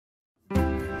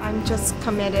I'm just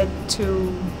committed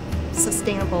to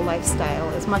sustainable lifestyle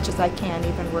as much as I can,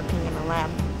 even working in a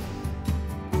lab.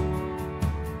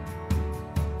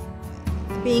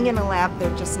 Being in a lab,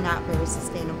 they're just not very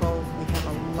sustainable. We have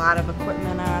a lot of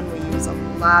equipment on, we use a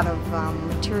lot of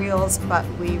materials, but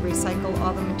we recycle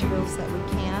all the materials that we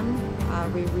can.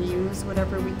 We reuse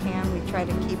whatever we can. We try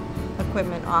to keep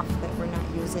equipment off that we're not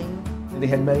using. They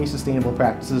had many sustainable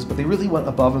practices, but they really went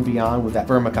above and beyond with that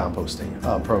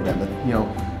vermicomposting program.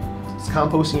 That, it's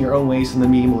composting your own waste and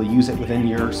then being able to use it within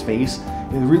your space.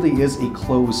 It really is a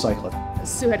closed cycle.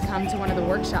 Sue had come to one of the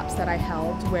workshops that I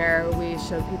held where we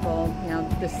showed people,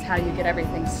 this is how you get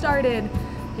everything started.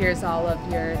 Here's all of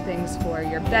your things for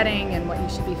your bedding and what you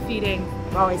should be feeding.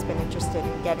 I've always been interested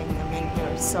in getting them in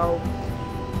here, so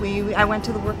I went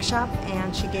to the workshop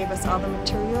and she gave us all the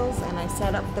materials and I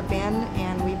set up the bin,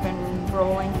 and we've been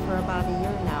rolling for about a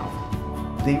year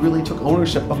now. They really took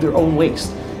ownership of their own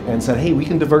waste and said, hey, we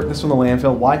can divert this from the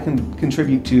landfill. Why can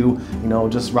contribute to,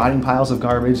 just rotting piles of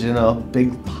garbage in a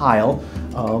big pile?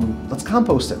 Let's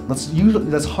compost it.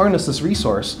 Let's harness this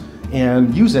resource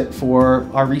and use it for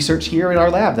our research here in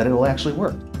our lab, that it will actually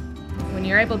work. When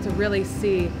you're able to really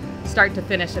see start to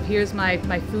finish of here's my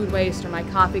food waste or my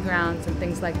coffee grounds and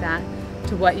things like that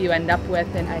to what you end up with,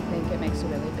 and I think it makes a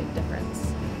really big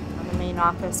difference. The main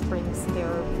office brings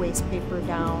their waste paper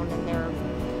down and their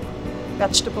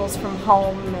vegetables from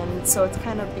home, and so it's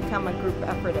kind of become a group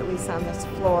effort, at least on this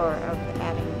floor, of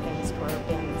adding things to our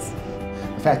bins.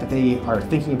 The fact that they are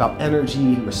thinking about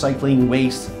energy, recycling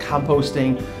waste,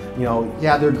 composting,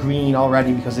 yeah, they're green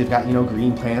already because they've got,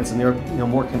 green plants and they're,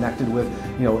 more connected with,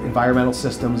 environmental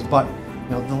systems, but,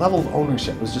 the level of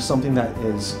ownership is just something that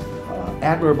is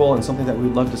admirable and something that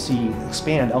we'd love to see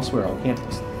expand elsewhere on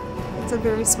campus. It's a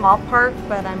very small part,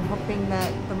 but I'm hoping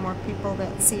that the more people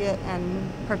that see it and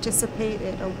participate,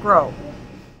 it'll grow.